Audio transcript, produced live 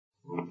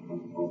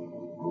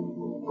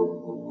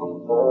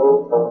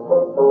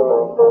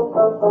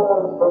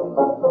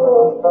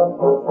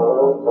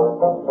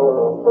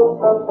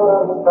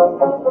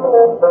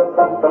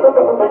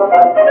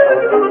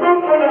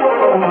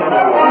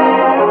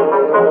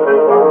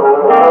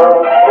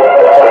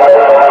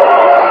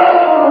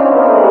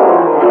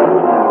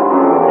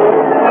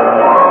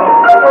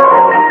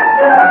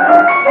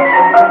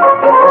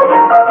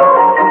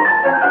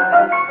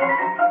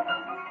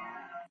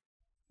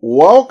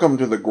welcome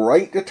to the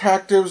Great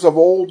Detectives of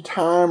Old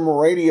Time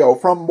Radio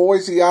from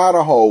Boise,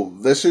 Idaho.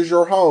 This is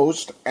your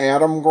host,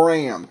 Adam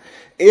Graham.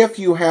 If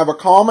you have a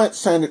comment,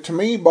 send it to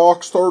me,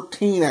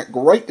 box13 at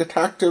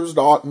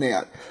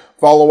greatdetectives.net.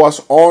 Follow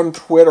us on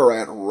Twitter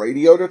at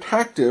Radio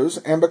Detectives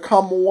and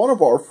become one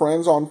of our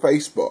friends on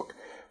Facebook.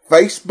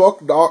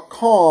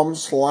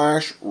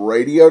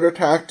 Facebook.com/Radio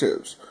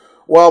Detectives.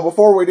 Well,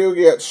 before we do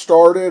get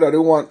started, I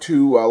do want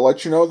to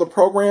let you know the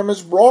program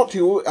is brought to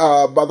you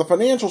by the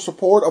financial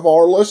support of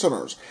our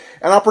listeners.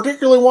 And I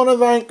particularly want to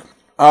thank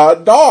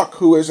Doc,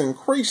 who has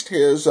increased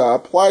his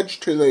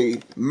pledge to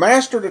the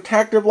Master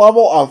Detective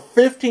level of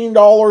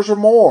 $15 or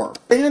more.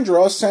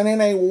 Sandra sent in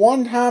a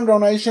one-time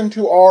donation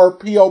to our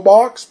P.O.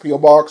 Box, P.O.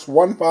 Box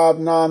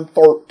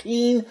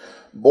 15913,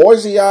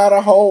 Boise,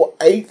 Idaho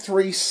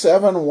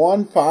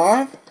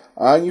 83715.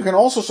 You can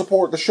also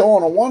support the show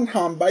on a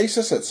one-time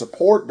basis at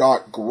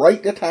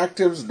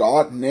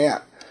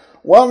support.greatdetectives.net.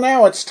 Well,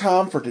 now it's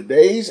time for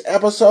today's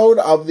episode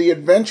of The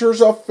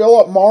Adventures of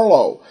Philip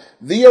Marlowe.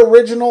 The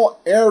original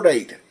air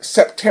date,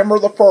 September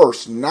the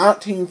 1st,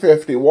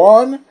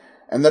 1951,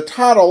 and the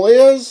title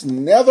is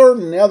Nether,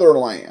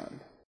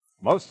 Netherland.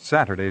 Most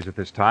Saturdays at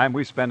this time,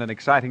 we spend an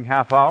exciting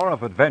half hour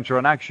of adventure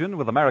and action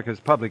with America's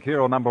public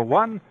hero number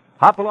one,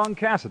 Hopalong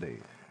Cassidy.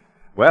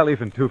 Well,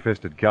 even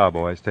two-fisted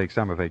cowboys take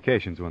summer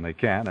vacations when they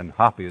can, and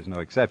Hoppy is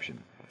no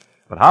exception.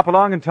 But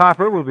Hopalong and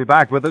Topper will be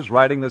back with us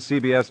riding the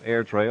CBS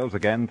air trails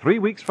again 3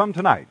 weeks from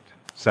tonight,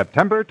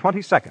 September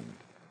 22nd.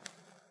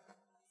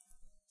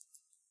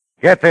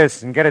 Get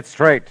this and get it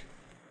straight.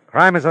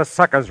 Crime is a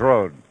sucker's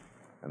road,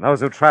 and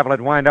those who travel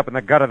it wind up in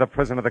the gut of the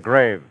prison of the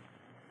grave.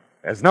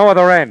 There's no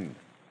other end,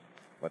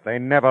 but they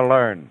never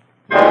learn.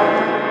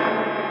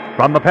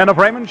 From the pen of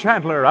Raymond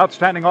Chandler,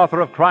 outstanding author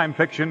of crime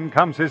fiction,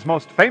 comes his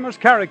most famous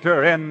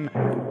character in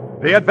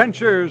The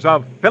Adventures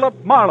of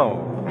Philip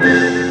Marlowe.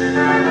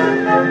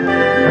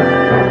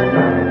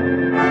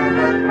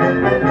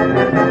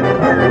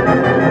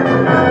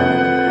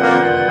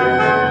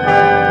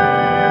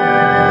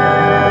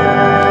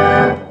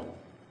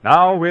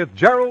 Now, with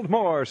Gerald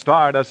Moore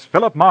starred as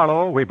Philip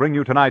Marlowe, we bring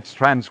you tonight's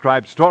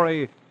transcribed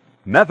story,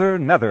 Nether,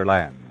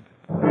 Netherland.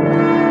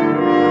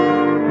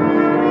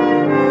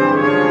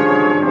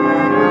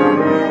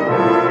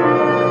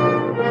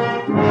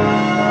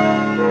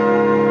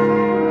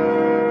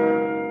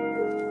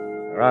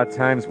 There are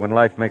times when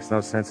life makes no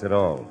sense at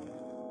all.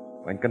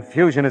 When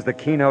confusion is the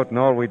keynote and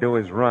all we do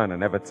is run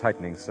in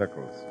ever-tightening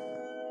circles.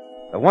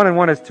 The 1 and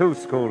 1 is 2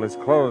 school is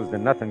closed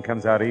and nothing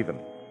comes out even.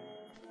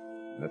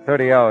 In the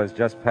 30 hours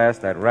just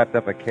past, I'd wrapped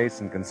up a case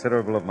and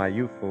considerable of my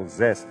youthful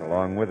zest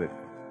along with it.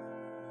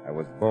 I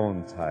was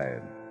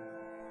bone-tired.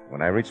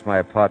 When I reached my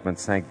apartment,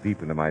 sank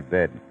deep into my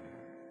bed.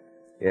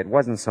 It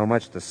wasn't so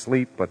much to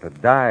sleep, but to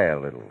die a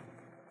little.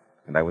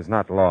 And I was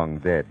not long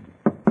dead.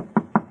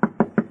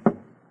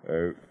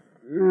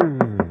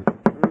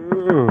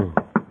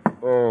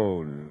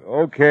 Oh,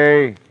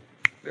 okay.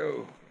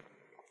 Where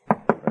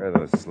are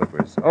those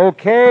slippers?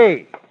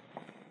 Okay.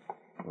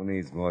 Who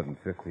needs more than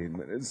 15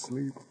 minutes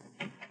sleep?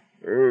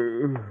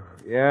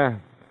 Yeah.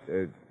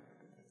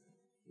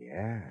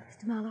 Yeah.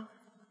 Mr. Marlowe,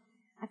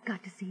 I've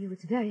got to see you.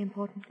 It's very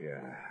important.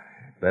 Yeah,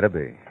 better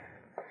be.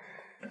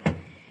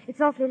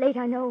 It's awfully late,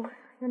 I know.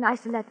 You're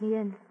nice to let me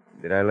in.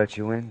 Did I let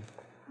you in?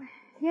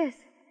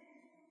 Yes.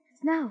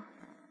 It's now.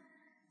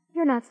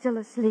 You're not still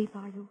asleep,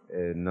 are you?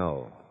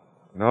 No.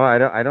 No,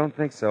 I don't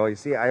think so. You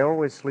see, I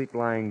always sleep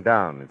lying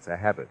down. It's a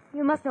habit.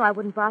 You must know I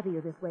wouldn't bother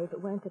you this way if it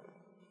weren't that...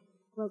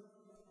 Well,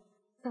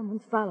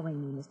 someone's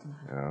following me, Mr.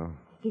 Marlowe. Oh?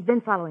 He's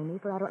been following me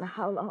for I don't know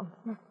how long.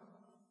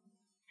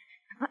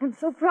 I'm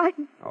so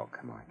frightened. Oh,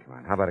 come on.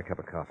 How about a cup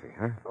of coffee,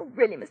 huh? Oh,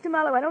 really, Mr.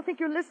 Marlowe, I don't think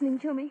you're listening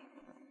to me.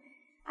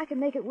 I can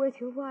make it worth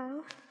your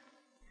while.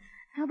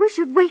 I wish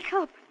you'd wake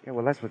up. Yeah,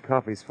 well, that's what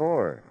coffee's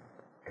for.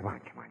 Come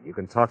on. You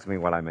can talk to me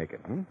while I make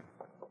it,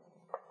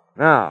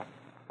 Now,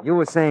 you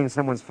were saying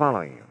someone's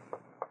following you.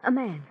 A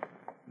man.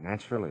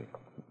 Naturally.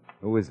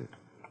 Who is it?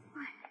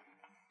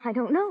 I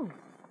don't know.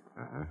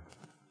 Uh-huh.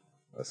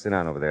 Well, sit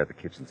down over there at the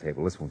kitchen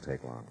table. This won't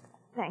take long.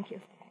 Thank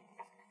you.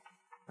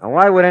 Now,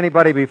 why would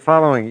anybody be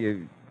following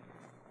you?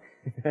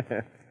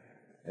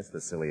 That's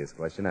the silliest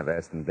question I've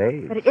asked in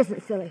days. But it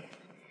isn't silly.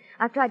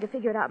 I've tried to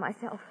figure it out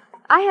myself.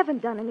 I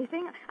haven't done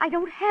anything. I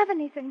don't have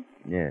anything.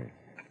 Yeah.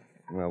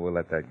 Well, we'll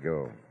let that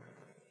go.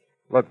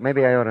 Look,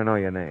 maybe I ought to know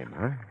your name,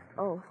 huh?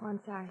 Oh, I'm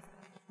sorry.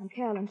 I'm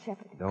Carolyn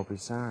Shepherd. Don't be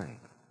sorry.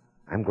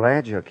 I'm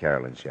glad you're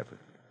Carolyn Shepherd.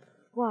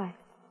 Why?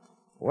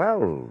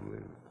 Well,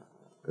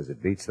 because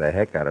it beats the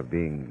heck out of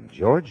being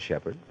George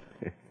Shepherd.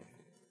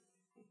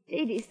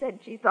 Dee Dee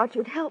said she thought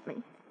you'd help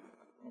me.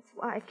 That's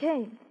why I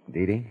came.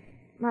 Dee Dee?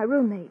 My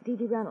roommate, Dee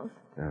Dee Reynolds.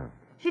 Oh.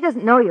 She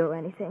doesn't know you or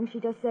anything. She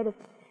just said if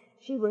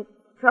she were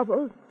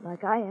troubled,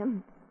 like I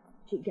am,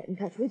 she'd get in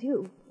touch with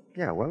you.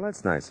 Yeah, well,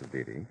 that's nice of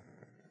Dee Dee.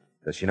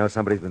 Does she know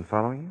somebody's been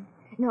following you?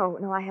 No,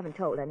 I haven't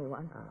told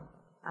anyone. Oh.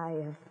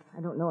 I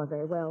don't know her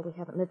very well. We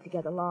haven't lived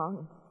together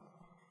long.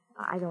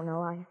 I don't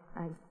know. I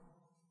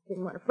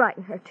didn't want to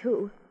frighten her,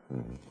 too.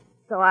 Mm-hmm.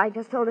 So I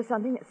just told her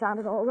something that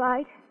sounded all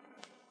right.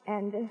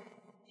 And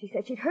She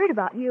said she'd heard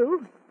about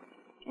you.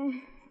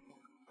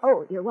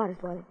 Oh, your water's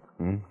boiling.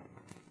 Hmm?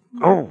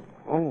 Oh,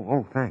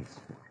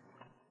 thanks.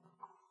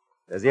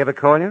 Does he ever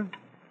call you?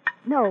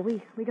 No,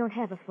 we don't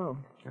have a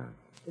phone. Oh.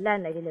 The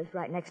landlady lives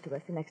right next to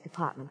us, the next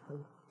apartment. We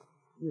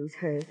use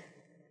hers.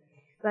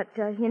 But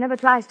he never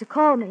tries to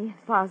call me,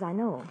 as far as I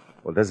know.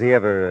 Well, does he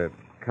ever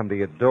come to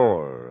your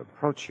door or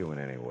approach you in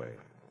any way?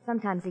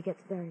 Sometimes he gets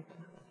very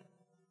close.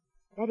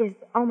 That is,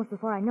 almost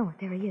before I know it,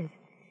 there he is.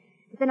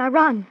 But then I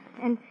run,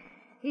 and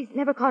he's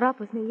never caught up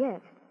with me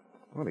yet.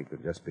 Well, he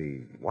could just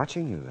be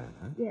watching you then,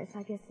 huh? Yes,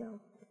 I guess so.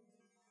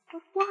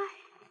 But why?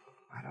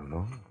 I don't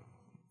know.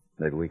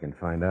 Maybe we can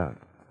find out.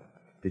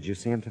 Did you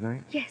see him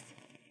tonight? Yes.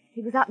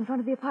 He was out in front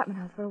of the apartment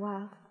house for a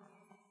while.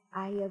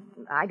 I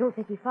don't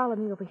think he followed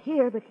me over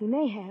here, but he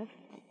may have.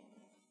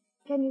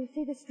 Can you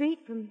see the street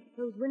from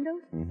those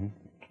windows? Mm-hmm.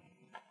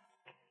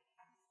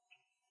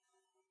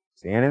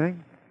 See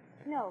anything?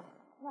 No,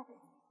 nothing.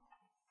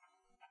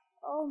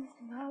 Oh,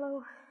 Mr.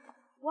 Marlowe,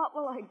 what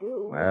will I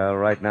do? Well,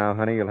 right now,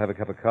 honey, you'll have a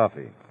cup of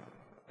coffee.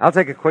 I'll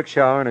take a quick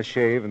shower and a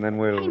shave, and then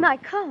we'll... He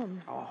might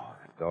come. Oh,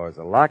 the doors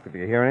are locked. If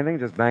you hear anything,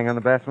 just bang on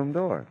the bathroom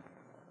door.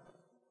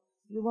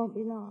 You won't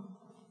be long.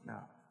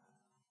 No.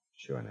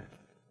 Sure not.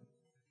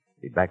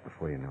 Be back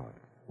before you know it.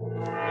 It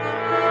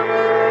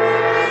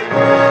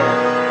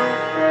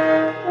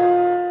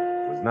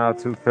was now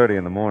 2:30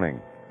 in the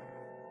morning.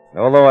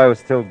 Although I was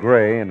still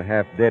gray and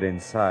half dead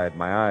inside,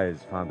 my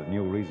eyes found a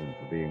new reason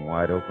for being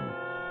wide open.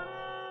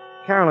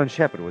 Carolyn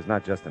Shepard was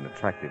not just an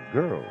attractive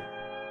girl.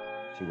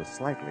 She was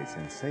slightly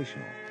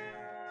sensational.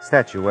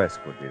 Statuesque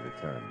would be the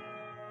term.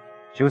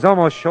 She was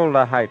almost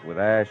shoulder height with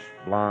ash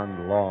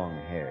blonde, long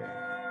hair.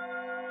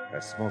 Her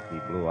smoky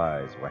blue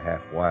eyes were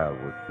half wild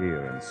with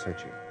fear and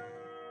searching.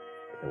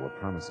 But there were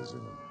promises in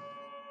them.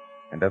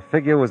 And her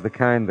figure was the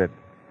kind that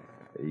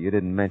you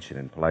didn't mention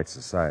in polite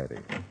society.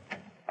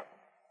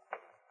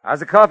 How's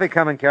the coffee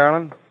coming,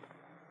 Carolyn?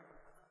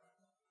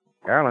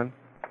 Carolyn?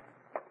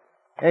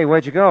 Hey,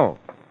 where'd you go?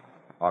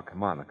 Oh,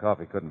 come on, the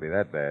coffee couldn't be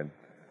that bad.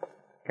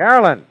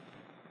 Carolyn!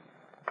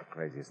 That's the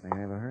craziest thing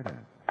I ever heard of.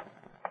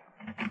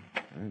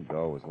 The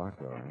door was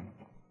locked, all right.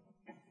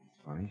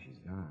 Funny, she's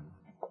gone.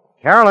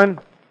 Carolyn!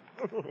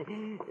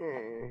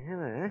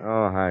 Hello.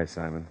 Oh, hi,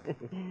 Simon.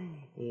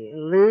 You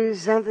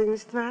lose something,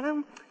 Mr.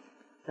 Marlowe?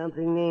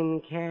 Something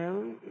named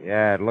Carolyn?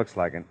 Yeah, it looks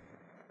like it.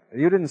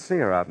 You didn't see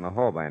her out in the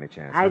hall by any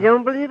chance, I huh?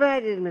 don't believe I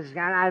did, Miss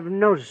Scott. I've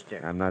noticed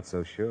her. I'm not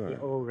so sure. You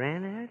all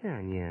ran out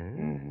on you, huh?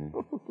 Mm-hmm.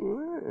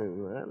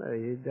 Well, are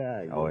you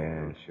dog? Oh,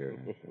 yeah, sure.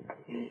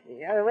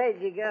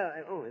 Where'd you go?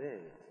 Oh, there.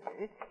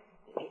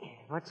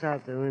 What's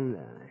out the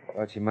window?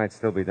 Thought she might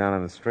still be down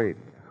on the street.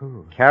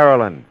 Who?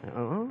 Carolyn.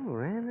 Oh,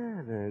 ran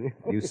out on you.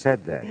 You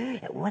said that.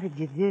 What did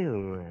you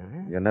do?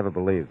 You'll never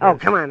believe Oh,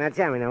 this. come on, now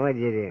tell me now. What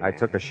did you do? I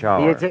took a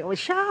shower. You took a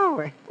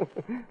shower?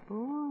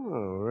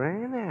 Oh,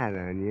 ran out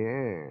on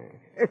you.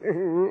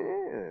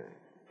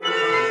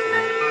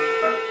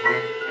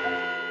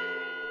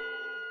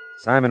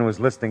 Simon was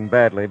listening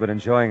badly, but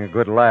enjoying a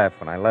good laugh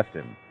when I left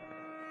him.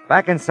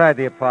 Back inside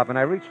the apartment,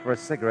 I reached for a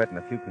cigarette and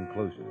a few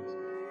conclusions.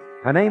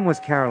 Her name was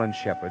Carolyn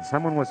Shepard.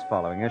 Someone was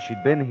following her.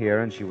 She'd been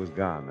here, and she was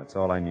gone. That's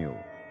all I knew.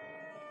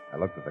 I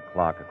looked at the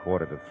clock,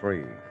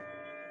 2:45.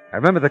 I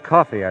remember the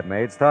coffee I'd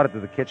made, started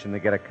to the kitchen to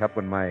get a cup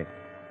when my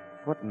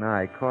foot and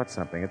eye caught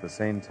something at the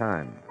same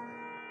time.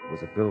 It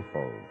was a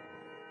billfold.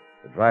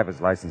 The driver's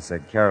license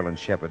said Carolyn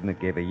Shepard, and it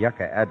gave a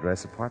Yucca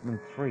address,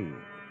 apartment 3.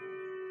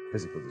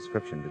 Physical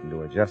description didn't do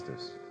her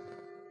justice.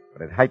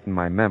 But it heightened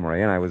my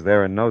memory, and I was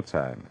there in no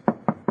time.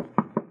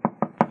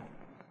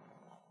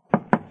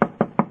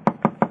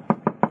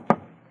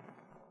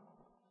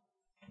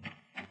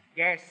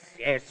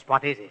 Yes,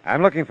 what is it?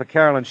 I'm looking for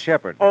Carolyn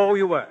Shepard. Oh,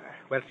 you were?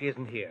 Well, she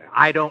isn't here.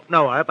 I don't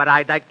know her, but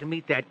I'd like to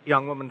meet that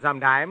young woman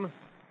sometime.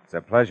 It's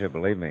a pleasure,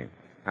 believe me.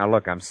 Now,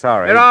 look, I'm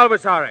sorry. You're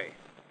always sorry.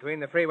 Between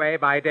the freeway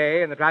by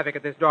day and the traffic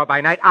at this door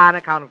by night, on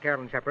account of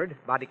Carolyn Shepard,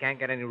 body can't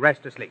get any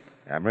rest or sleep.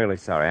 I'm really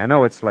sorry. I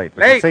know it's late,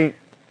 but Late? you see...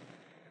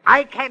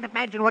 I can't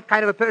imagine what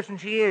kind of a person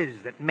she is,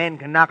 that men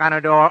can knock on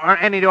her door, or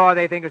any door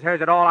they think is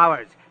hers at all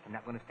hours. I'm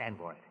not going to stand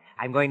for it.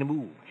 I'm going to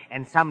move.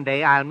 And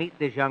someday I'll meet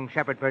this young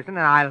Shepard person,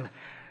 and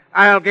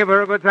I'll give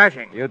her a good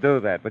thrashing. You do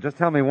that, but just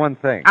tell me one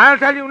thing. I'll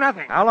tell you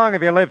nothing. How long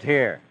have you lived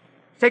here?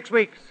 6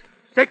 weeks.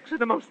 6 of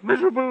the most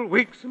miserable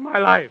weeks of my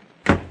life.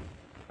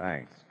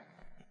 Thanks.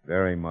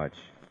 Very much.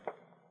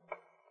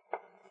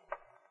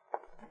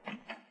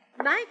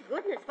 My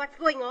goodness, what's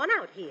going on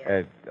out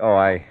here?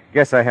 I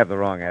guess I have the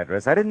wrong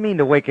address. I didn't mean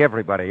to wake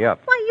everybody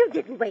up. Why, you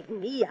didn't wake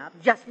me up.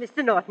 Just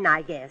Mr. Norton,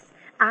 I guess.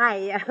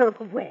 I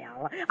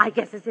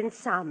guess it's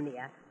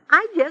insomnia.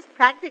 I just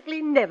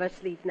practically never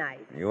sleep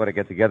nights. You ought to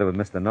get together with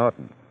Mr.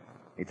 Norton.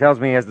 He tells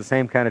me he has the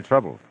same kind of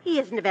trouble. He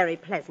isn't a very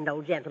pleasant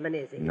old gentleman,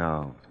 is he?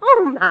 No.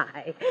 Oh,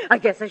 my. I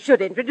guess I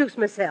should introduce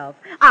myself.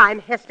 I'm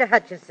Hester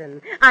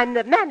Hutchison. I'm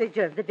the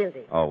manager of the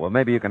building. Oh, well,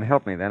 maybe you can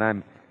help me then.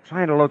 I'm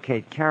trying to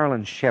locate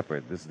Carolyn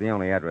Shepard. This is the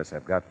only address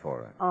I've got for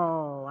her.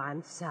 Oh,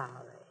 I'm sorry.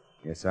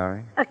 You're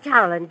sorry?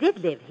 Carolyn did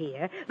live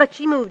here, but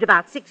she moved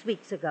about 6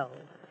 weeks ago.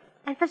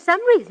 And for some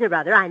reason or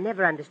other, I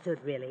never understood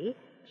really,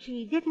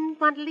 she didn't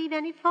want to leave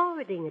any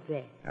forwarding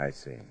address. I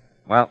see.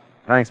 Well,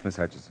 thanks, Miss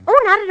Hutchinson.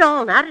 Oh, not at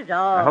all, not at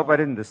all. I hope I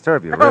didn't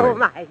disturb you, really. Oh,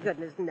 my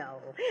goodness, no.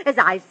 As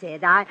I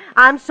said,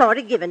 I'm sort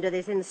of given to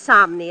this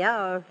insomnia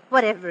or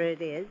whatever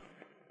it is.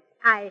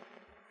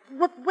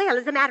 Well,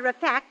 as a matter of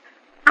fact,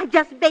 I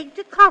just baked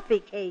a coffee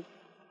cake.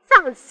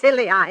 Sounds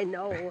silly, I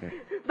know.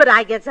 But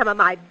I get some of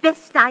my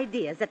best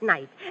ideas at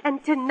night.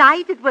 And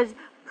tonight it was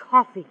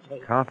coffee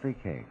cake. Coffee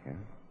cake, huh?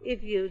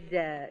 If you'd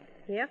care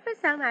for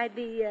some, I'd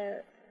be,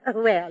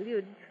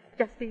 you'd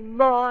just be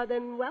more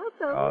than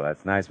welcome. Oh,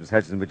 that's nice, Miss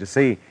Hutchinson. But you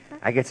see,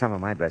 I get some of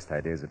my best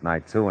ideas at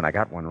night, too, and I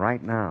got one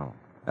right now.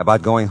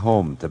 About going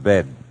home to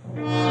bed.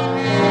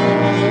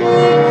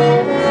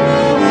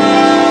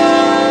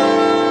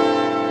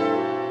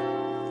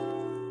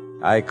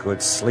 I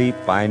could sleep.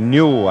 I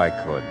knew I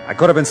could. I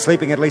could have been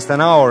sleeping at least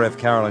an hour if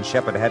Carolyn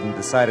Shepard hadn't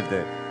decided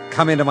to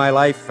come into my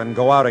life and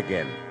go out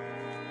again.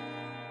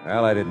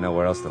 Well, I didn't know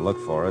where else to look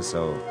for her,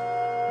 so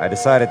I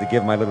decided to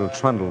give my little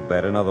trundle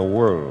bed another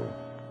whirl.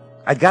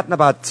 I'd gotten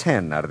about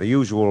 10 out of the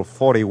usual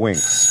 40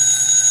 winks.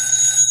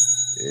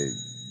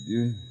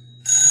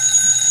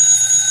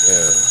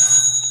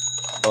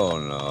 Oh,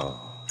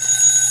 no.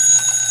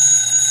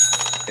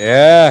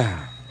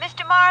 Yeah?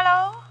 Mr.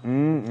 Marlowe?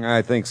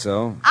 I think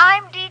so.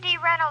 I'm Dee Dee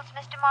Reynolds,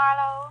 Mr.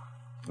 Marlowe.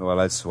 Well,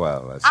 that's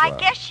swell, I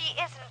guess she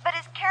isn't, but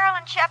is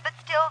Carolyn Shepard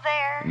still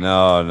there?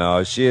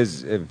 No, she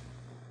is...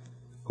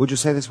 Who'd you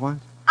say this was?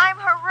 I'm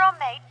her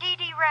roommate, Dee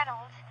Dee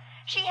Reynolds.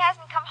 She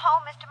hasn't come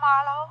home, Mr.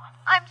 Marlowe.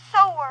 I'm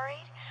so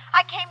worried.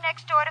 I came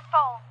next door to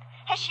phone.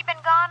 Has she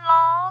been gone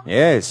long?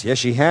 Yes,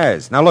 she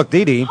has. Now, look,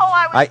 Dee Dee... Oh,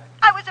 I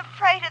was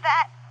afraid of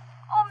that.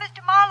 Oh,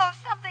 Mr. Marlowe,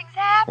 something's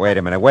happened. Wait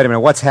a minute.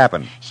 What's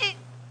happened?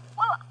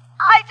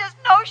 I just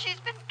know she's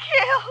been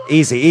killed.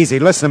 Easy.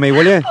 Listen to me,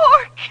 will you?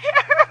 Poor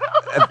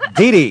Carol.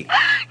 Dee Dee.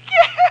 Carol.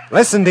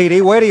 Listen, Dee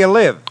Dee, where do you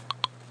live?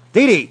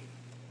 Dee Dee.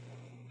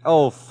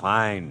 Oh,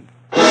 fine.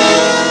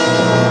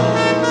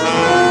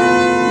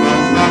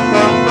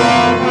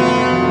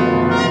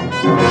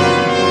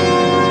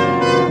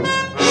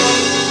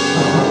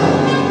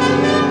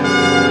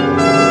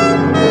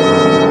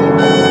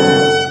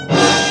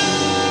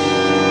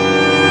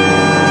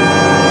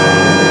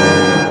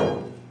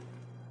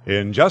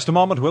 In just a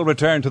moment, we'll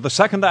return to the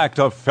second act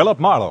of Philip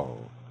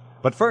Marlowe.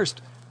 But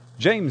first,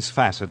 James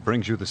Fassett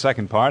brings you the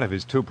second part of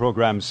his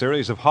two-program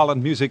series of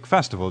Holland Music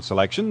Festival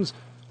selections,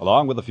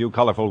 along with a few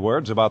colorful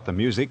words about the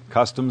music,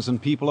 customs, and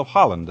people of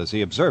Holland as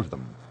he observed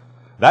them.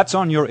 That's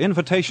on your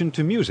invitation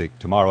to music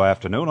tomorrow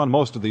afternoon on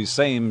most of these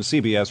same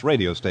CBS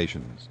radio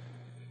stations.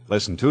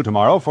 Listen to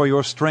tomorrow for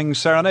your string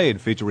serenade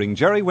featuring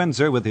Jerry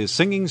Windsor with his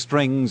singing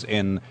strings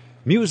in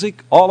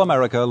Music All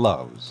America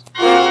Loves.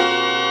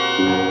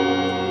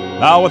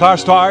 Now with our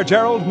star,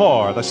 Gerald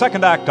Moore, the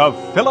second act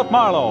of Philip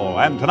Marlowe,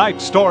 and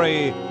tonight's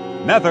story,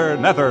 Nether,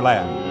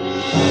 Netherland.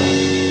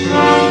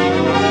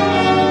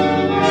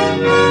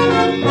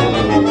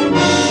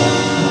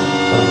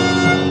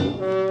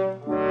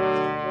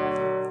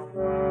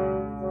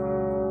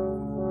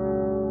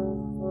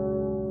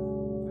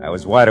 I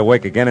was wide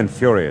awake again and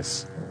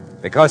furious.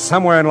 Because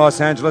somewhere in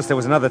Los Angeles there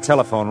was another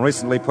telephone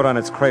recently put on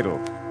its cradle.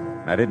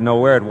 I didn't know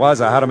where it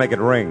was or how to make it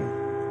ring.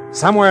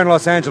 Somewhere in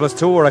Los Angeles,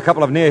 too, were a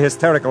couple of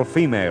near-hysterical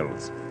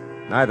females,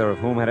 neither of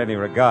whom had any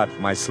regard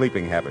for my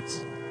sleeping habits.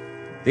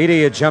 Dee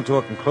Dee had jumped to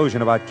a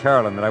conclusion about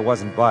Carolyn that I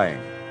wasn't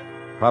buying,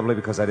 probably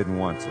because I didn't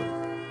want to.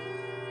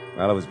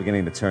 Well, it was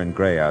beginning to turn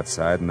gray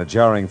outside, and the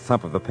jarring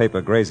thump of the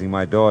paper grazing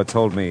my door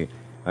told me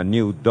a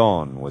new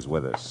dawn was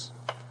with us.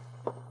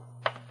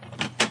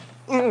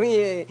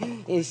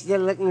 You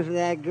still looking for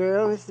that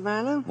girl, Mr.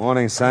 Marlowe?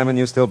 Morning, Simon.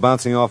 You still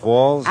bouncing off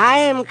walls? I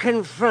am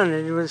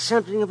confronted with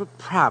something of a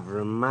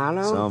problem,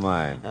 Marlowe. So am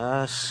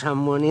I.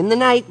 Someone in the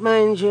night,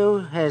 mind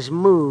you, has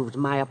moved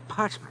my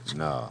apartment.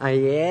 No.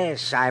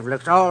 Yes, I've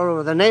looked all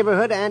over the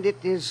neighborhood, and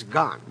it is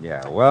gone.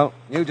 Yeah, well,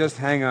 you just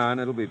hang on.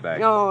 It'll be back.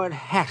 No, it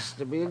has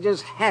to be. It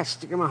just has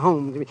to come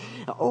home to me.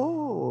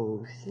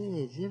 Oh, say,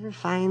 did you ever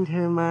find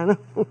her, Marlowe?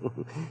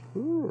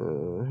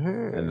 Oh,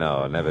 her.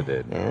 No, never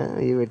did. Yeah,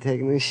 you were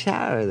taking a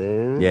shower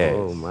then. Yes.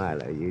 Oh,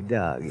 Marlowe, you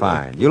dog.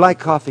 Fine. You like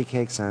coffee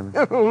cake, Simon?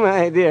 Oh,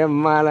 my dear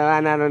Marlowe,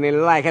 I not only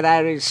like it, I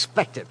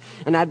respect it.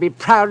 And I'd be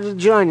proud to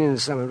join you in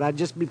some of it. I'd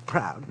just be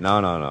proud. No,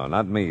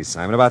 not me,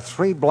 Simon. About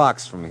 3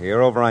 blocks from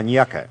here, over on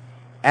Yucca.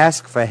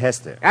 Ask for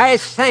Hester. I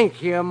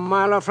thank you,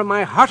 Marlowe, from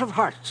my heart of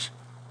hearts.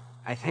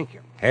 I thank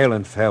you. Hail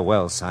and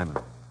farewell, Simon.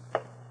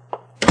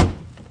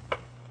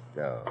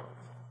 Go.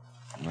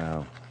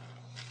 Well,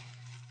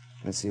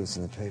 let's see what's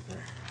in the paper.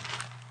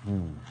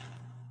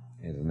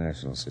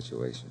 International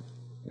situation.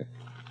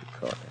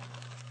 Caught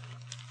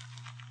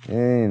it.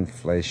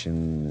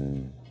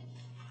 Inflation.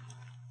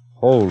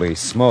 Holy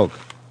smoke.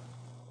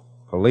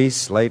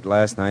 Police late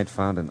last night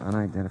found an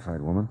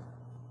unidentified woman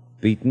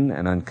beaten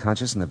and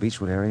unconscious in the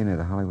Beechwood area near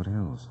the Hollywood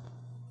Hills.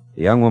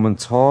 The young woman,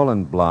 tall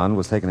and blonde,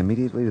 was taken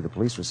immediately to the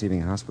police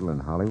receiving hospital in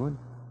Hollywood,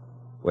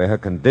 where her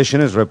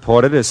condition is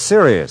reported as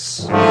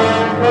serious.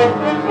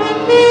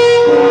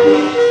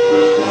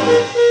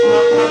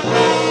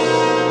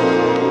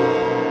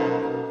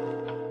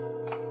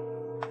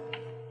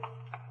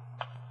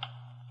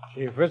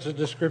 She fits the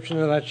description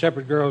of that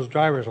Shepherd girl's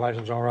driver's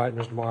license all right,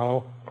 Mr.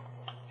 Marlowe.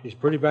 She's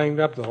pretty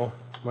banged up, though.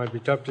 Might be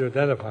tough to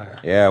identify her.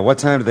 Yeah, what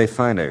time did they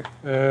find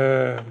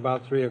her?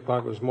 About 3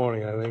 o'clock this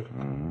morning, I think.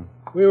 Mm-hmm.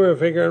 We were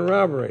figuring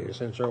robbery,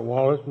 since her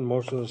wallet and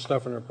most of the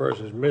stuff in her purse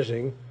is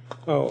missing.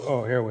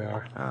 Oh, here we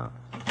are. Oh.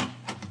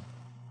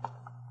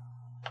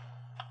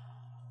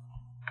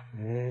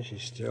 Yeah,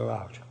 she's still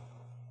out.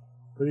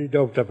 Pretty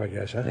doped up, I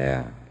guess, huh?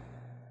 Yeah.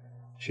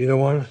 She the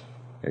one?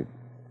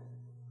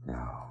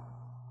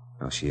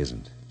 No, she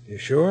isn't. You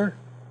sure?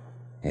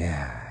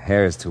 Yeah,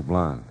 hair is too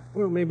blonde.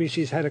 Well, maybe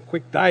she's had a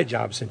quick dye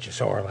job since you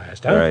saw her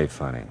last, huh? Very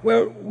funny.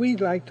 Well,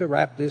 we'd like to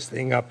wrap this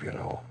thing up, you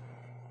know.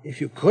 If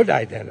you could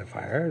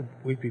identify her,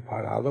 we'd be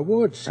part out of the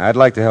woods. I'd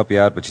like to help you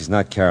out, but she's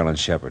not Carolyn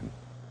Shepherd.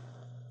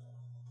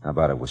 How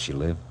about it? Will she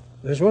live?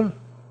 This one?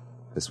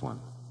 This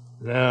one.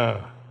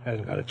 No,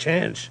 hasn't got a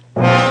chance.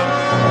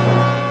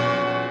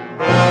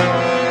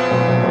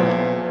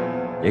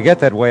 You get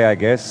that way, I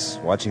guess,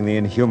 watching the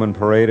inhuman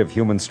parade of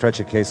human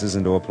stretcher cases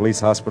into a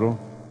police hospital?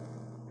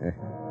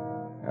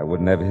 I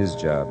wouldn't have his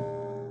job.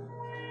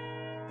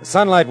 The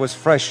sunlight was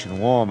fresh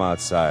and warm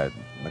outside,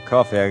 and the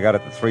coffee I got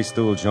at the Three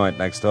Stool joint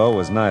next door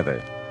was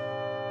neither.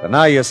 The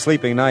now you're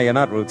sleeping, now you're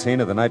not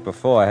routine of the night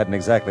before hadn't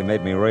exactly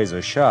made me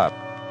razor sharp.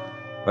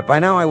 But by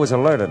now I was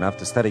alert enough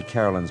to study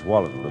Carolyn's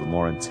wallet a little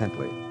more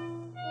intently.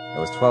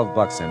 There was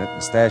 $12 in it,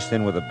 and stashed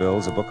in with the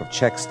bills a book of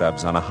check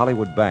stubs on a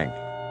Hollywood bank.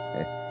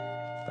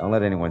 Don't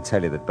let anyone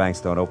tell you that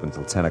banks don't open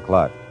till 10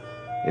 o'clock.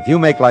 If you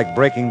make like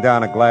breaking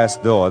down a glass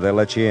door, they'll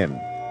let you in.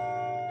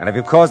 And if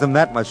you've caused them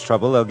that much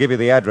trouble, they'll give you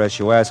the address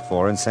you ask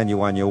for and send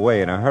you on your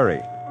way in a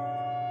hurry.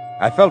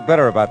 I felt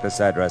better about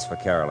this address for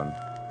Carolyn.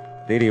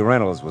 Dee Dee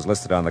Reynolds was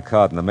listed on the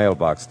card in the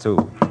mailbox,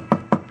 too.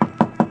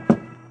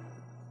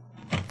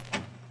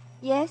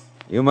 Yes?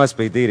 You must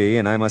be Dee Dee,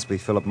 and I must be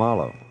Philip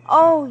Marlowe.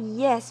 Oh,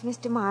 yes,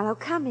 Mr. Marlowe.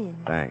 Come in.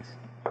 Thanks.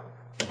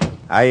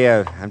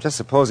 I'm just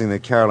supposing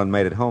that Carolyn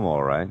made it home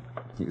all right.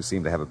 You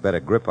seem to have a better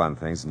grip on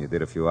things than you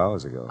did a few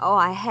hours ago. Oh,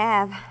 I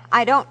have.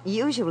 I don't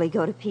usually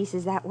go to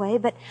pieces that way,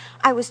 but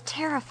I was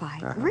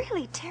terrified,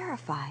 really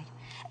terrified.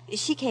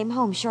 She came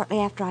home shortly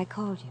after I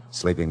called you.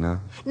 Sleeping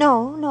now?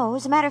 No.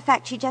 As a matter of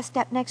fact, she just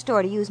stepped next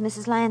door to use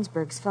Mrs.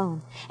 Landsberg's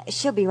phone.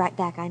 She'll be right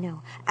back, I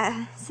know.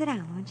 Sit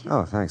down, won't you?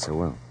 Oh, thanks, I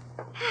will.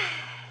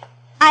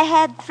 I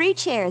had 3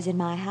 chairs in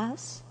my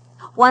house.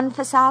 1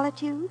 for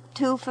solitude,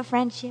 2 for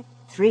friendship,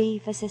 3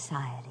 for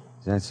society.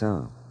 Is that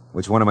so?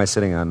 Which one am I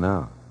sitting on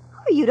now?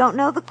 Oh, you don't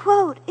know the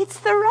quote. It's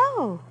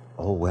Thoreau.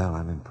 Oh, well,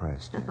 I'm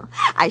impressed. Yeah.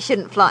 I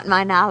shouldn't flaunt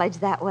my knowledge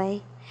that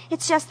way.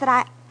 It's just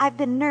that I've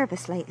been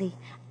nervous lately.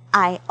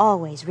 I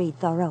always read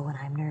Thoreau when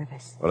I'm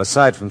nervous. Well,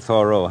 aside from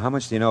Thoreau, how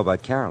much do you know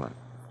about Carolyn?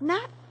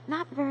 Not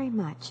very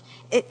much.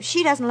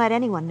 She doesn't let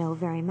anyone know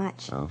very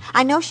much. Oh?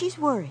 I know she's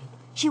worried.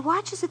 She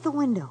watches at the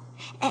window,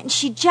 and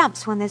she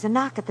jumps when there's a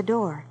knock at the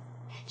door.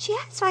 She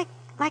acts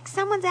like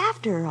someone's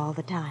after her all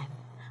the time.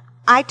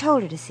 I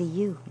told her to see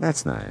you.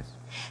 That's nice.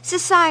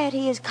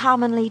 Society is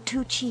commonly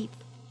too cheap.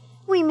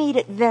 We meet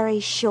at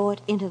very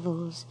short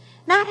intervals,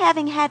 not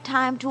having had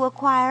time to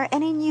acquire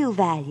any new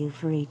value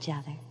for each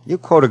other. You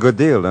quote a good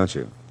deal, don't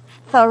you?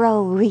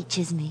 Thoreau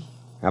reaches me.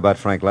 How about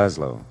Frank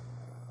Laszlo?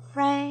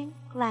 Frank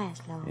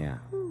Laszlo? Yeah.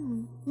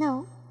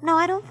 No,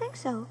 I don't think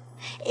so.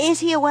 Is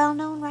he a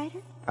well-known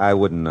writer? I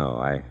wouldn't know.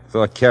 I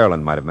thought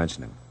Carolyn might have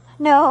mentioned him.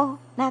 No,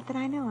 not that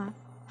I know of.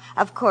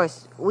 Of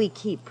course, we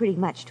keep pretty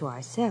much to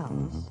ourselves.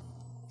 Mm-hmm.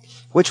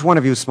 Which one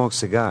of you smokes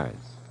cigars?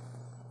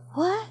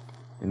 What?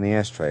 In the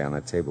ashtray on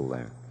that table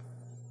there.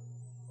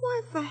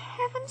 Why, for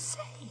heaven's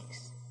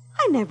sakes.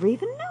 I never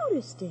even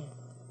noticed it.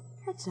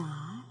 That's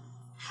odd.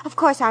 Of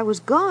course, I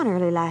was gone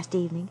early last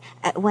evening.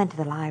 Went to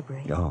the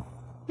library. Oh.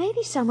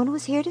 Maybe someone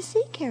was here to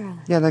see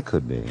Carolyn. Yeah, that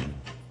could be.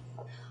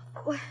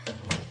 Well,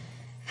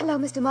 hello,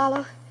 Mr.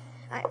 Marlowe.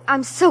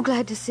 I'm so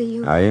glad to see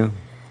you. Are you?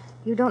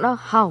 You don't know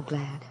how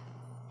glad.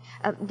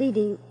 Dee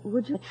Dee,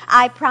 would you...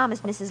 I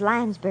promised Mrs.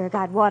 Landsberg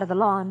I'd water the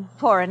lawn,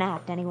 for an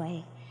act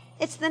anyway.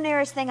 It's the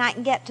nearest thing I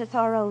can get to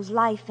Thoreau's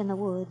Life in the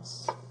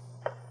Woods.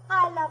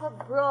 I love a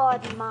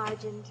broad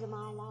margin to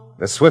my life.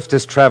 The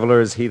swiftest traveler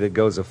is he that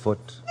goes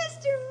afoot.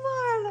 Mr.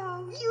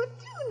 Marlowe, you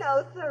do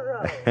know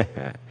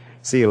Thoreau.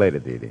 See you later,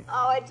 Dee Dee.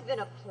 Oh, it's been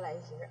a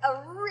pleasure.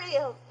 A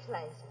real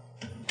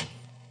pleasure.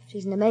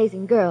 She's an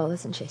amazing girl,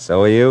 isn't she?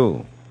 So are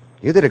you.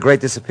 You did a great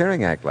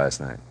disappearing act last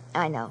night.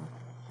 I know.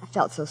 I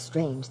felt so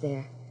strange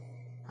there.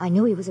 I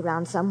knew he was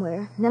around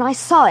somewhere, and then I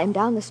saw him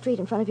down the street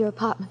in front of your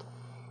apartment.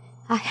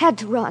 I had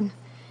to run.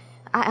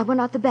 I went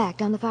out the back,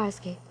 down the fire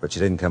escape. But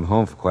you didn't come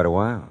home for quite a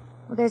while.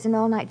 Well, there's an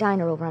all-night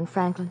diner over on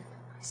Franklin.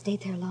 I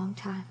stayed there a long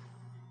time.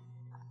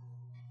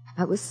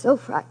 I was so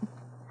frightened.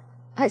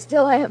 I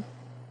still am.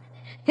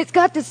 It's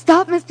got to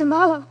stop, Mr.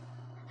 Marlowe.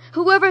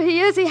 Whoever he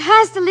is, he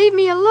has to leave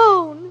me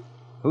alone.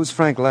 Who's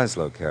Frank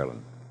Laszlo,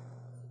 Carolyn?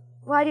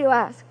 Why do you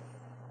ask?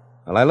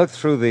 Well, I looked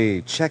through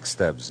the check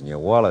stubs in your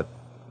wallet.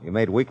 You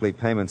made weekly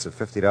payments of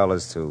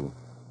 $50 to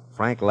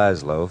Frank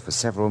Laszlo for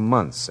several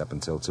months, up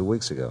until 2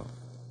 weeks ago.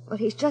 Well,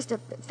 he's just a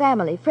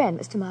family friend,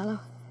 Mr. Marlowe.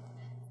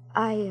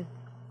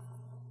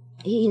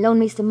 He loaned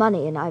me some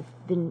money, and I've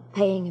been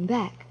paying him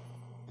back.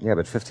 Yeah,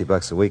 but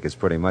 $50 a week is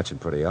pretty much and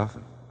pretty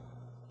often.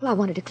 Well, I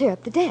wanted to clear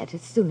up the debt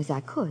as soon as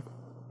I could.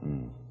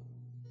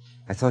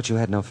 I thought you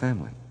had no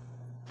family.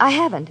 I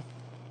haven't.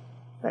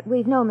 But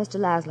we've known Mr.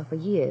 Laszlo for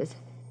years.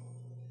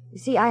 You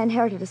see, I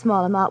inherited a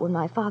small amount when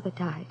my father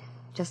died,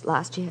 just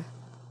last year.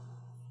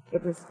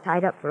 It was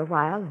tied up for a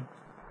while, and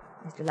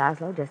Mr.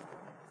 Laszlo just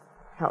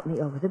helped me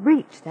over the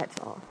breach, that's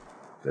all.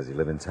 Does he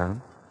live in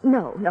town?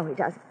 No, he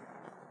doesn't.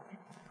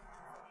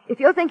 If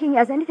you're thinking he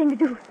has anything to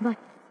do with my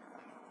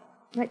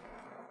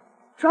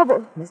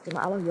trouble, Mr.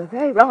 Marlowe, you're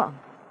very wrong.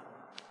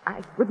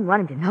 I wouldn't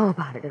want him to know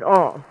about it at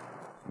all.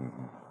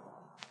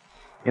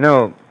 You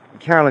know,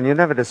 Carolyn, you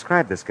never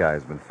described this guy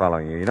who's been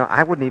following you. You know,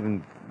 I wouldn't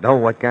even know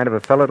what kind of a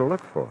fellow to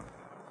look for.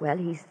 Well,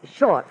 he's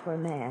short for a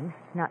man,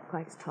 not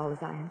quite as tall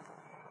as I am.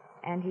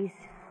 And he's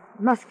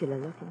muscular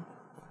looking.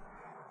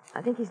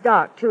 I think he's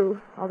dark, too,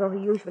 although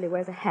he usually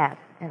wears a hat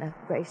and a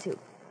gray suit.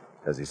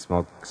 Does he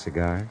smoke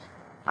cigars?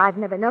 I've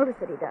never noticed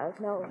that he does,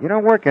 no. You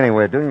don't work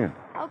anywhere, do you?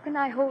 How can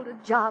I hold a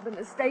job in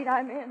the state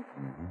I'm in?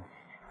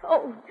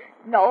 Oh,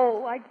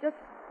 no, I just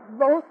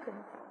look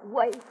and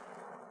wait.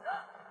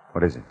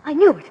 What is it? I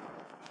knew it.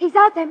 He's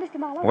out there, Mr.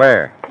 Marlowe.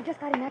 Where? He just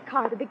got in that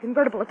car, the big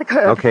convertible at the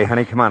curb. Okay,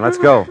 honey, come on, let's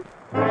go.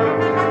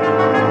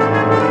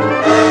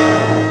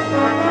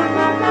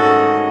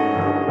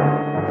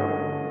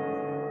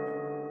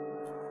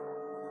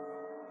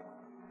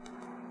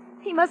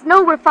 He must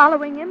know we're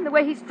following him, the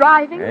way he's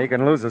driving. Yeah, he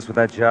can lose us with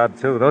that job,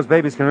 too. Those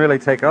babies can really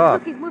take off.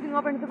 Look, he's moving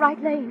over into the right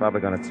lane.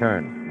 Probably going to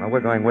turn. Well, we're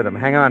going with him.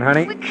 Hang on,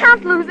 honey. We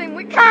can't lose him.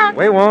 We can't.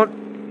 We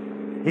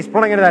won't. He's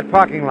pulling into that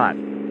parking lot.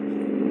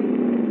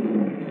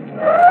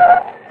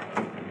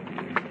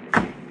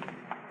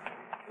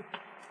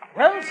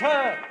 Well,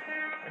 sir,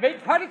 we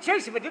made quite a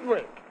chase of it, didn't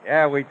we?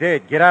 Yeah, we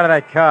did. Get out of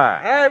that car.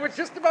 I was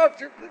just about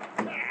to...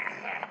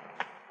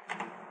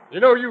 You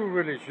know, you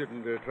really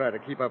shouldn't try to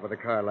keep up with a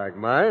car like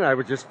mine. I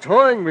was just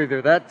toying with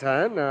you that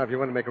time. Now, if you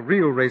want to make a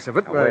real race of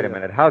it... Now, wait a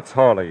minute. How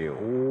tall are you?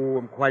 Oh,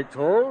 I'm quite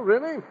tall,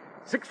 really.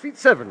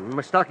 6'7" in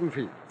my stocking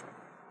feet.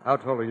 How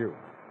tall are you?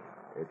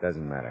 It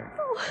doesn't matter.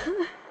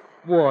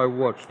 Why,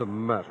 what's the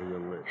matter,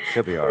 young lady?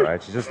 She'll be all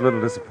right. She's just a little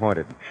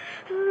disappointed.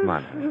 Come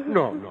on, honey.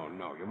 No.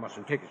 You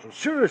mustn't take it so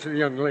seriously,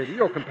 young lady.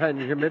 Your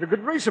companion here made a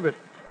good race of it,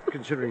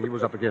 considering he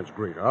was up against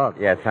great odds.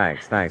 Yeah,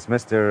 thanks,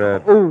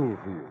 Mr.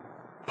 Oldfield.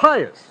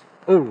 Pius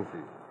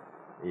Oldfield.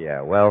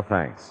 Yeah, well,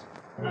 thanks.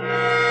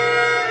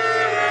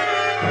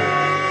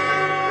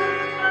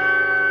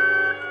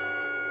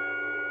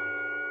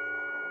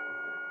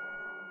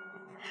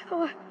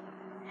 Oh,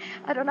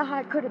 I don't know how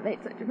I could have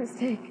made such a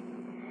mistake.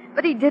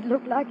 But he did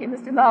look like him,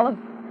 Mr. Marlowe.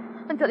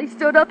 Until he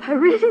stood up, I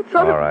really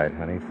thought... All right,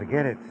 honey,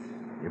 forget it.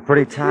 You're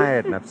pretty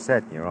tired and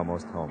upset, and you're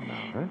almost home now,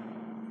 huh?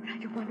 I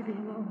don't want to be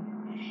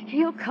alone.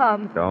 He'll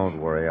come. Don't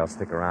worry, I'll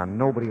stick around.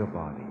 Nobody will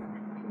bother you.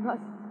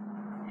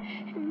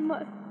 He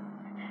must.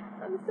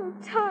 I'm so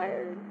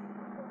tired.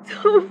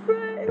 So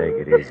afraid.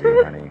 Take it easy,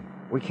 honey.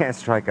 We can't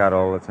strike out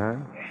all the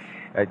time.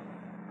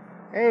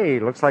 Hey,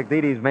 looks like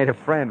Dee Dee's made a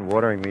friend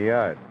watering the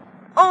yard.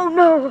 Oh,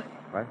 no.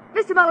 What?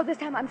 Mr. Marlowe, this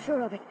time I'm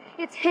sure of it.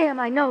 It's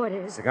him. I know it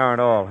is. Cigar and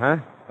all, huh?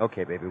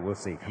 Okay, baby, we'll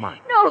see. Come on.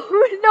 No,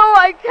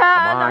 I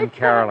can't. Come on,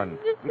 Carolyn.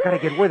 You gotta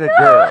get with it,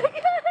 girl.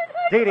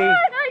 Dee Dee,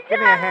 give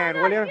me a hand,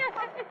 will you?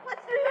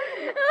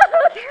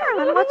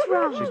 Carolyn, what's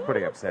wrong? She's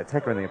pretty upset.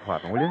 Take her in the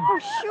apartment, will you? Oh,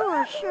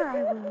 sure,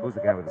 I will. Who's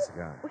the guy with the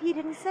cigar? Well, he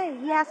didn't say.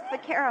 He asked for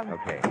Carolyn.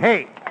 Okay.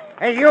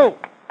 Hey, you!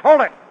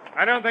 Hold it!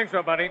 I don't think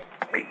so, buddy.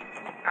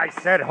 I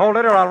said hold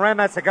it or I'll ram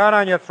that cigar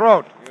down your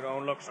throat. You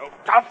don't look so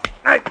tough.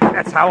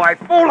 That's how I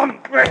fool them.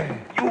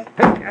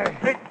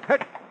 Mr.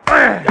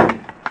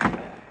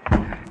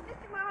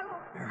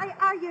 Marlowe,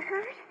 are you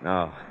hurt?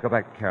 No, go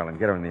back to Carolyn.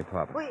 Get her in the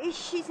apartment. Well,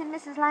 she's in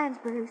Mrs.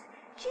 Lansbury's.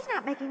 She's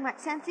not making much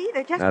sense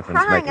either, just Nothing's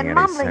crying making and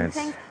any mumbling sense.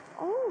 things.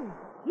 Oh,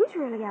 he's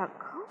really out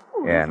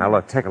cold. Yeah, now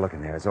look, take a look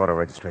in there. His auto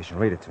registration.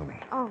 Read it to me.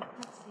 Oh,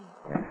 let's see.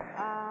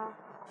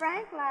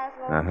 Frank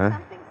Laszlo, Uh-huh.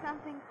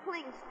 something,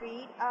 Kling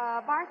Street,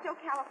 Barstow,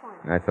 California.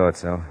 I thought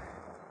so.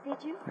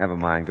 Did you? Never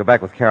mind. Go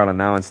back with Carolyn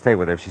now and stay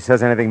with her. If she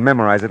says anything,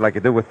 memorize it like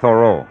you do with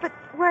Thoreau. But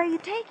where are you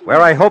taking Where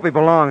him? I hope he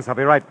belongs. I'll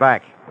be right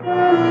back.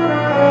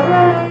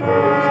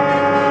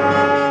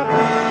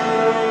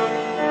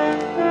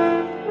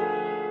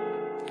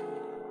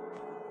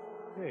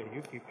 Hey,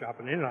 you keep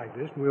dropping in like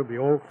this, and we'll be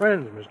old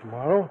friends, Mr.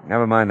 Marlowe.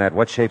 Never mind that.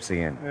 What shape's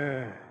he in?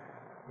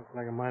 Looks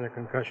like a minor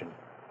concussion.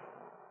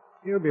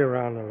 He'll be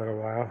around in a little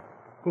while.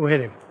 Who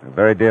hit him? A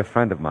very dear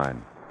friend of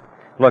mine.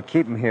 Look,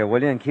 keep him here,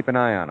 will you, and keep an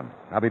eye on him.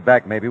 I'll be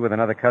back maybe with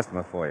another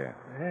customer for you.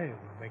 Hey,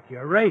 we'll make you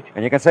a rate.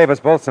 And you can save us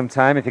both some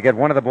time if you get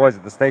one of the boys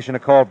at the station to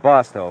call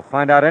Barstow.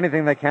 Find out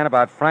anything they can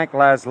about Frank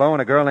Laszlo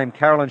and a girl named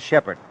Carolyn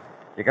Shepard.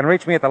 You can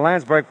reach me at the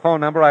Landsberg phone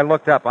number I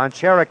looked up on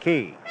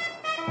Cherokee.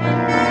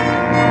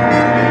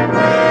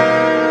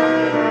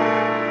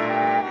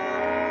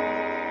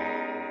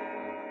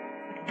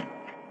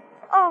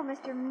 Oh,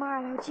 Mr.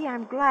 Marlowe, gee,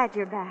 I'm glad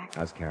you're back.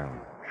 How's Carolyn?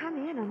 Come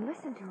in and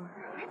listen to her.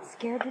 I'm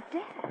scared to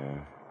death. Yeah.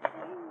 I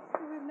used to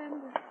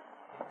remember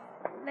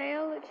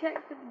mail, a check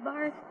to the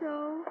bar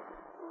stove.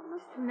 I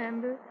must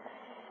remember.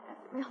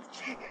 That mail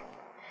check.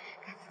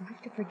 Got so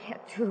much to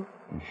forget, too.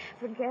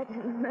 Forget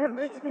and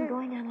remember. It's been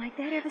going on like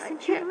that ever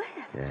since you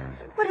left. Yeah.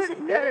 What does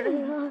it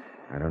mean?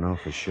 I don't know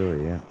for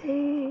sure yet.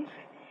 Steve,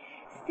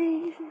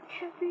 you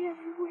can't be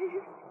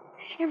everywhere.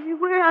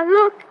 Everywhere I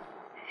look,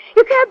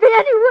 you can't be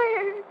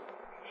anywhere.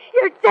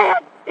 You're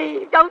dead,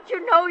 Steve. Don't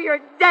you know you're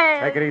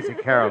dead? Take it easy,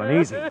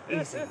 Carolyn. Easy.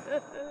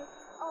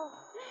 Oh,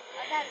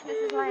 that's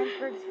Mrs.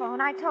 Lansford's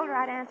phone. I told her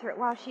I'd answer it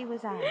while she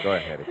was out. Go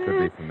ahead. It could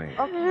be for me.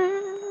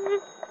 Okay.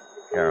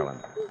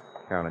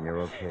 Carolyn, you're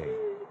okay.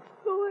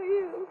 Who are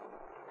you?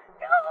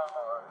 No.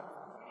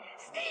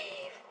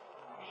 Steve.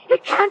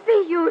 It can't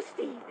be you,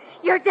 Steve.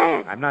 You're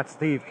dead. I'm not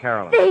Steve,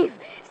 Carolyn.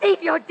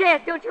 Steve, you're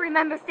dead. Don't you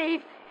remember,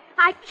 Steve?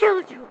 I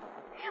killed you.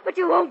 But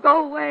you won't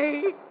go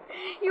away.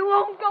 You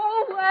won't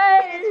go away.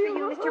 It's for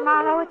you, Mr.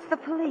 Marlowe. It's the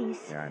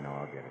police. Yeah, I know.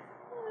 I'll get it.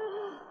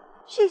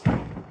 She's...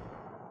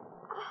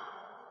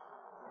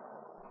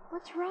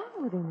 What's wrong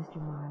with her,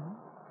 Mr. Marlowe?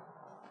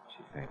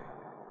 She fainted.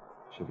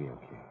 She'll be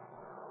okay.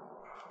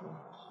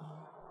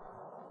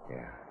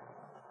 Yeah.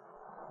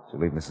 She'll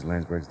leave Mrs.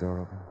 Landsberg's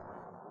door open?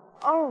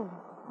 Oh,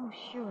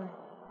 sure.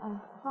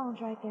 Phone's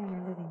right there in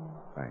her living room.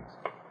 Thanks.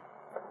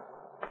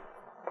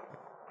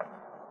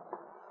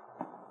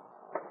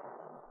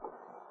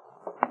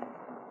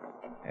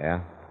 Yeah?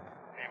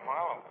 Hey,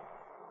 Marlowe,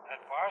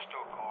 that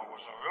Barstow call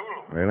was a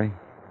Lulu. Really?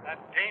 That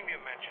dame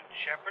you mentioned,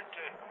 Shepard,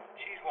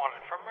 she's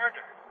wanted for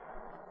murder.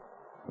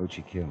 Who'd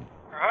she kill?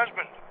 Her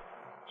husband,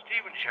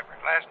 Stephen Shepard,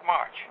 last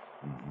March.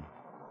 Mm-hmm.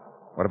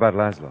 What about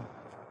Laszlo?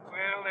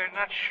 Well, they're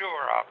not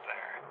sure out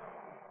there.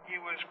 He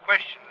was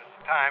questioned at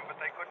the time,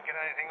 but they couldn't get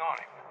anything on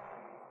him.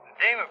 The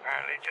dame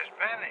apparently just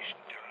vanished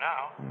until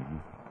now. Mm-hmm.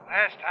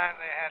 Last time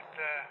they had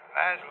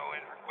Laszlo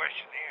in for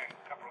questioning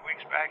a couple of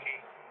weeks back, he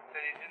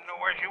said he didn't know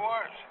where she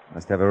was.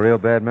 Must have a real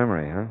bad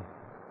memory, huh?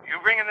 You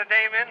bringing the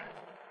dame in?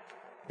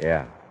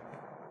 Yeah.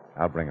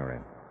 I'll bring her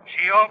in.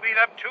 She all beat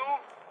up, too?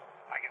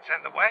 I can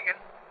send the wagon.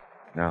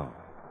 No.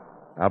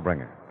 I'll bring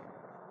her.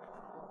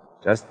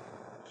 Just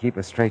keep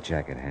a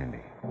straitjacket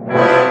handy.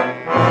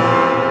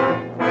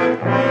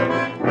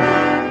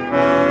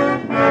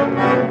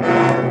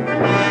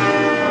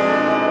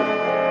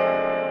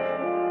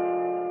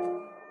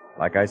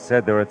 Like I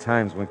said, there are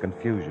times when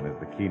confusion is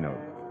the keynote.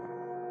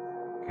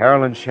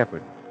 Carolyn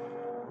Shepard,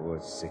 poor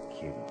sick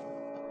kid,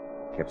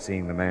 kept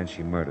seeing the man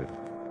she murdered.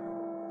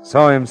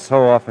 Saw him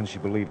so often she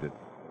believed it.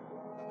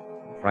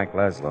 And Frank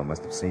Laszlo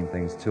must have seen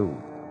things too.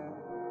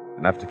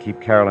 Enough to keep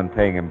Carolyn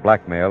paying him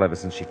blackmail ever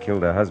since she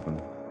killed her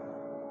husband.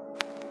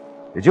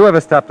 Did you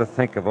ever stop to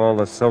think of all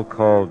the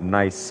so-called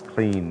nice,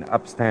 clean,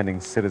 upstanding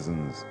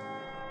citizens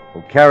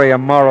who carry a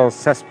moral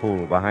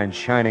cesspool behind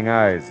shining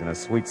eyes and a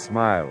sweet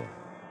smile?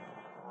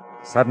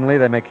 Suddenly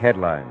they make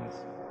headlines,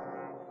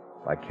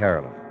 like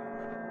Carolyn.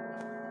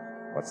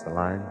 What's the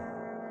line?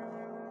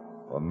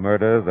 For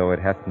murder, though it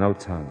hath no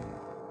tongue,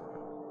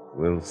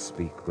 will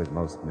speak with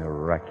most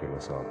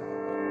miraculous organ.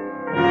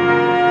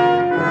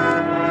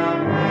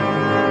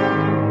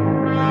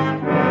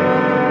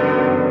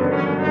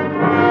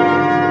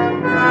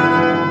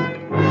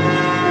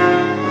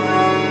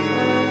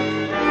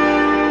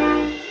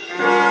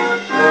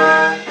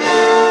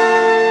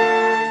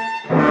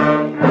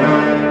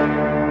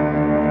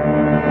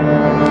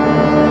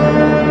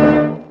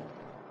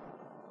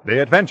 The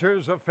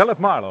Adventures of Philip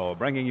Marlowe,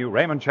 bringing you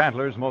Raymond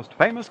Chandler's most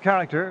famous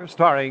character,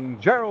 starring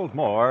Gerald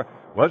Moore,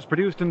 was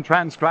produced and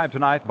transcribed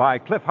tonight by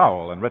Cliff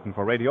Howell and written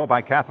for radio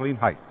by Kathleen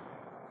Height.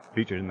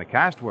 Featured in the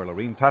cast were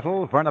Lorene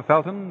Tuttle, Verna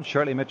Felton,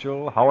 Shirley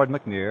Mitchell, Howard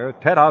McNear,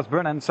 Ted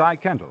Osborne, and Cy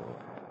Kendall.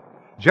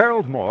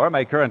 Gerald Moore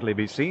may currently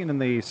be seen in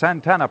the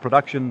Santana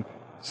production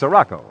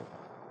Sirocco.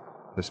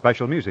 The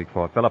special music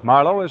for Philip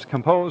Marlowe is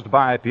composed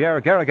by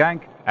Pierre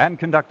Garrigank and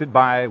conducted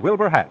by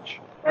Wilbur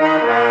Hatch.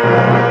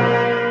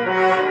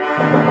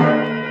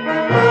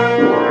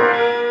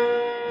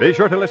 Be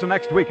sure to listen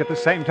next week at the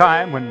same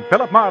time when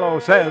Philip Marlowe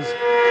says...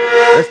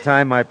 This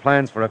time my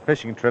plans for a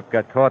fishing trip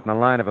got caught in the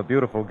line of a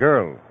beautiful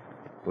girl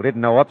who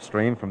didn't know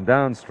upstream from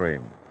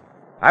downstream.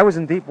 I was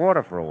in deep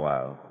water for a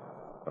while,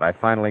 but I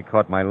finally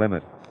caught my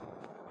limit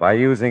by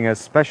using a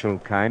special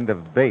kind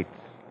of bait.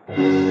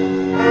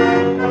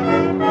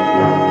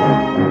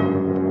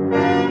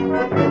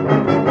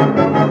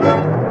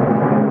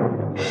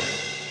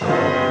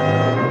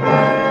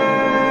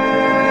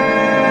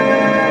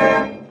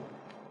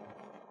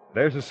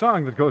 There's a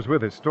song that goes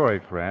with this story,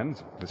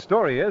 friends. The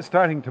story is,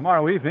 starting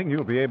tomorrow evening,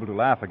 you'll be able to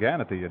laugh again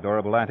at the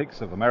adorable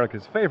antics of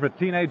America's favorite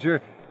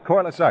teenager,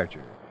 Corliss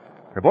Archer.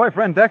 Her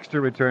boyfriend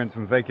Dexter returns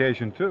from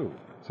vacation, too.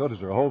 So does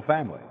her whole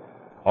family.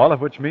 All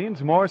of which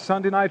means more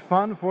Sunday night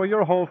fun for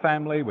your whole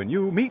family when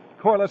you meet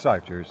Corliss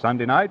Archer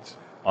Sunday nights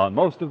on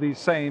most of these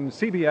same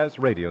CBS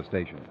radio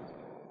stations.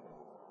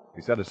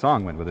 We said a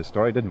song went with this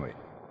story, didn't we?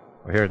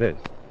 Well, here it is.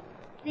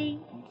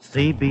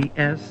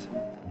 CBS.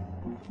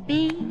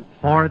 B.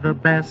 For the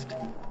best.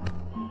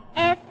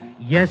 F.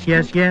 Yes,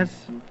 yes,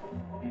 yes.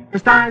 The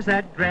star's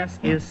address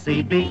is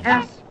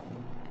CBS.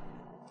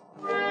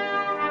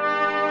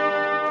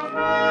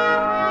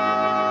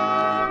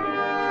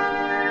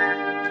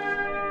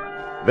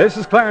 This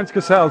is Clarence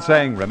Cassell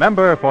saying,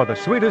 remember, for the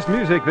sweetest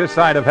music this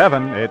side of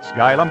heaven, it's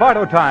Guy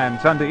Lombardo time,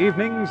 Sunday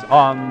evenings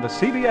on the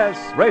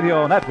CBS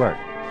Radio Network.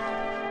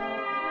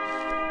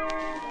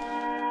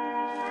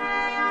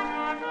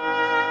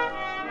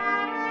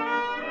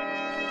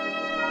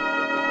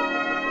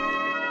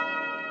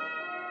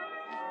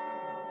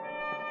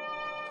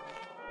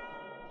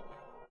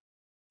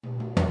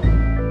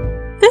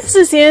 This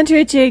is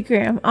Andrea J.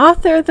 Graham,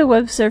 author of the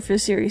Web Surfer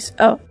series.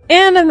 Oh,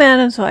 and a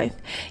Madam's Wife.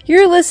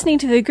 You're listening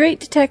to the Great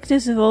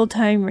Detectives of Old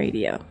Time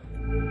Radio.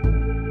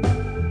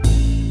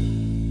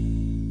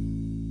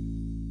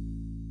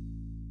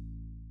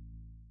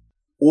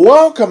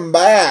 Welcome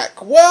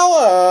back.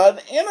 Well,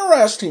 an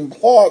interesting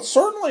plot,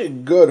 certainly a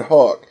good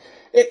hook.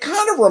 It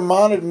kind of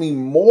reminded me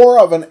more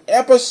of an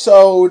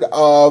episode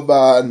of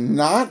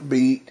Not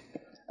Beat,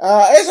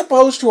 as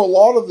opposed to a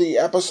lot of the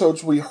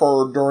episodes we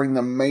heard during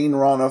the main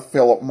run of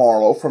Philip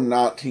Marlowe from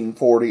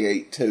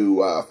 1948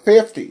 to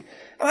 50.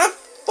 And I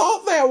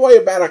thought that way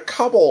about a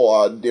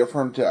couple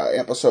different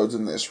episodes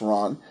in this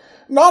run.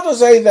 Not to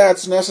say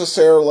that's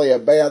necessarily a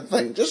bad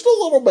thing, just a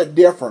little bit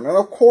different. And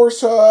of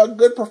course, a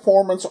good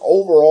performance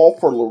overall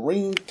for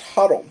Lorene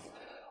Tuttle.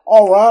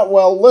 Alright,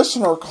 well,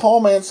 listener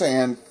comments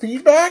and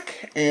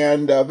feedback,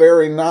 and a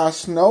very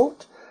nice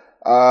note.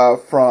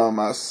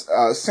 From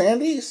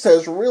Sandy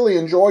says, really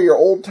enjoy your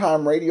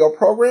old-time radio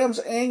programs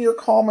and your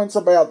comments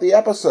about the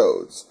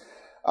episodes.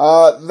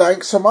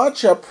 Thanks so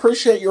much. I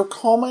appreciate your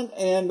comment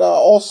and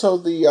also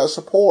the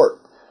support.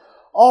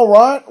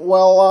 Alright,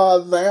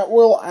 well, that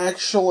will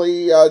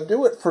actually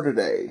do it for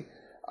today.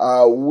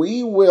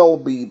 We will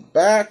be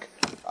back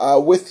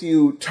with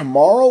you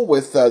tomorrow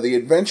with the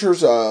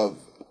adventures of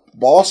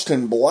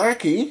Boston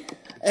Blackie.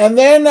 And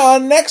then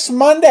next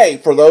Monday,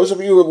 for those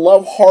of you who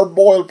love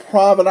hard-boiled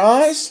private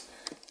eyes,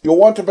 you'll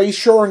want to be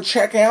sure and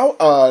check out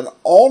an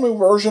all-new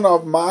version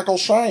of Michael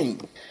Shane.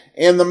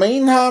 In the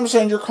meantime,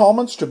 send your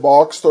comments to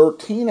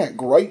box13 at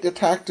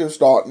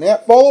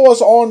greatdetectives.net. Follow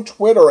us on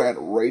Twitter at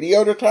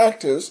Radio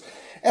Detectives,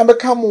 and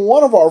become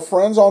one of our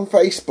friends on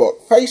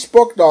Facebook,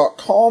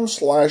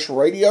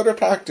 facebook.com/Radio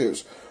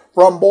Detectives.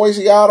 From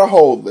Boise,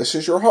 Idaho, this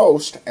is your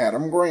host,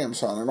 Adam Graham,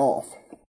 signing off.